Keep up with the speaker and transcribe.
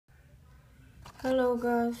Hello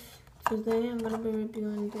guys, today I'm gonna be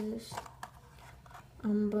reviewing this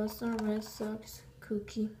Boston Red Sox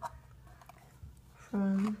cookie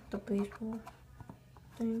from the baseball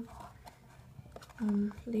thing.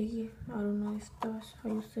 League, I don't know if that's how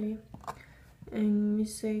you say it. And it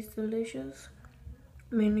says delicious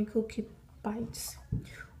mini cookie bites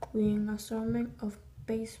with an assortment of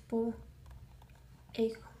baseball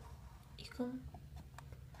icon.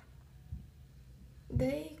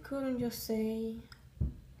 They couldn't just say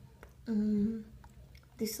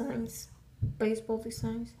designs, baseball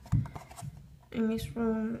designs, and it's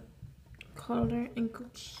from Color and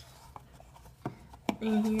Cookie.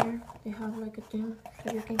 And here they have like a thing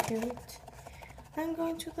so you can carry it. I'm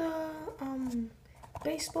going to the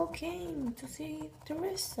baseball game to see the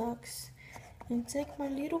Red Sox and take my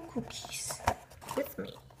little cookies with me.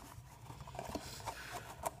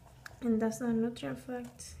 And that's the nutrient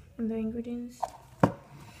fact and the ingredients.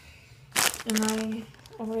 And I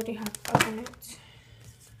already have opened it.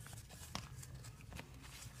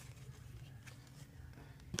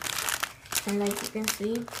 And like you can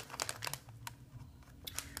see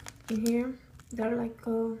in here, they're like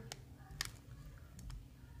a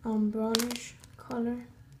brownish color,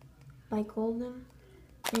 like golden.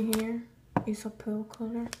 And here is a pale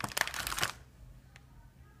color.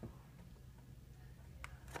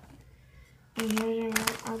 And here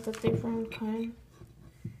are the different kind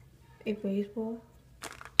of baseball.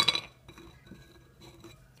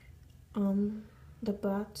 The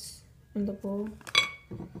bats and the ball,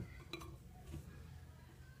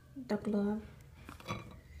 the glove,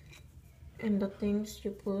 and the things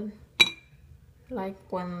you put, like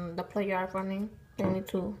when the player are running, they need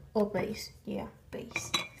to, base, yeah,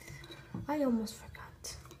 base. I almost forgot.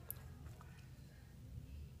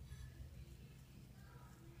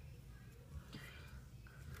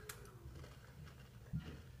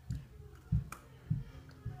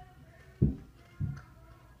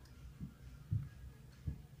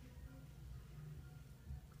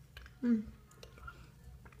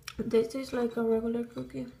 This is like a regular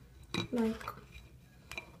cookie, like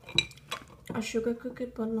a sugar cookie,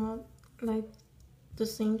 but not like the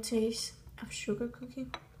same taste of sugar cookie.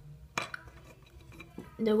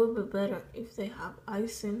 They would be better if they have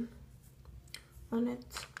icing on it,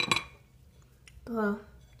 but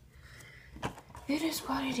it is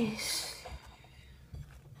what it is.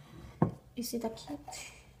 Is it a cute?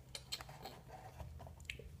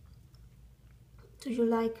 Do you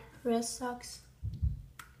like Red Sox?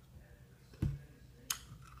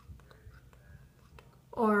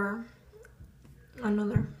 Or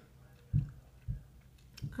another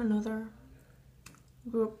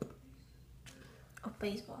group of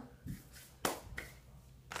baseball?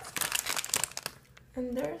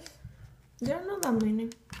 And there are not that many.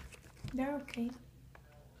 They're okay.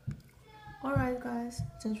 Alright guys,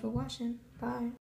 thanks for watching. Bye.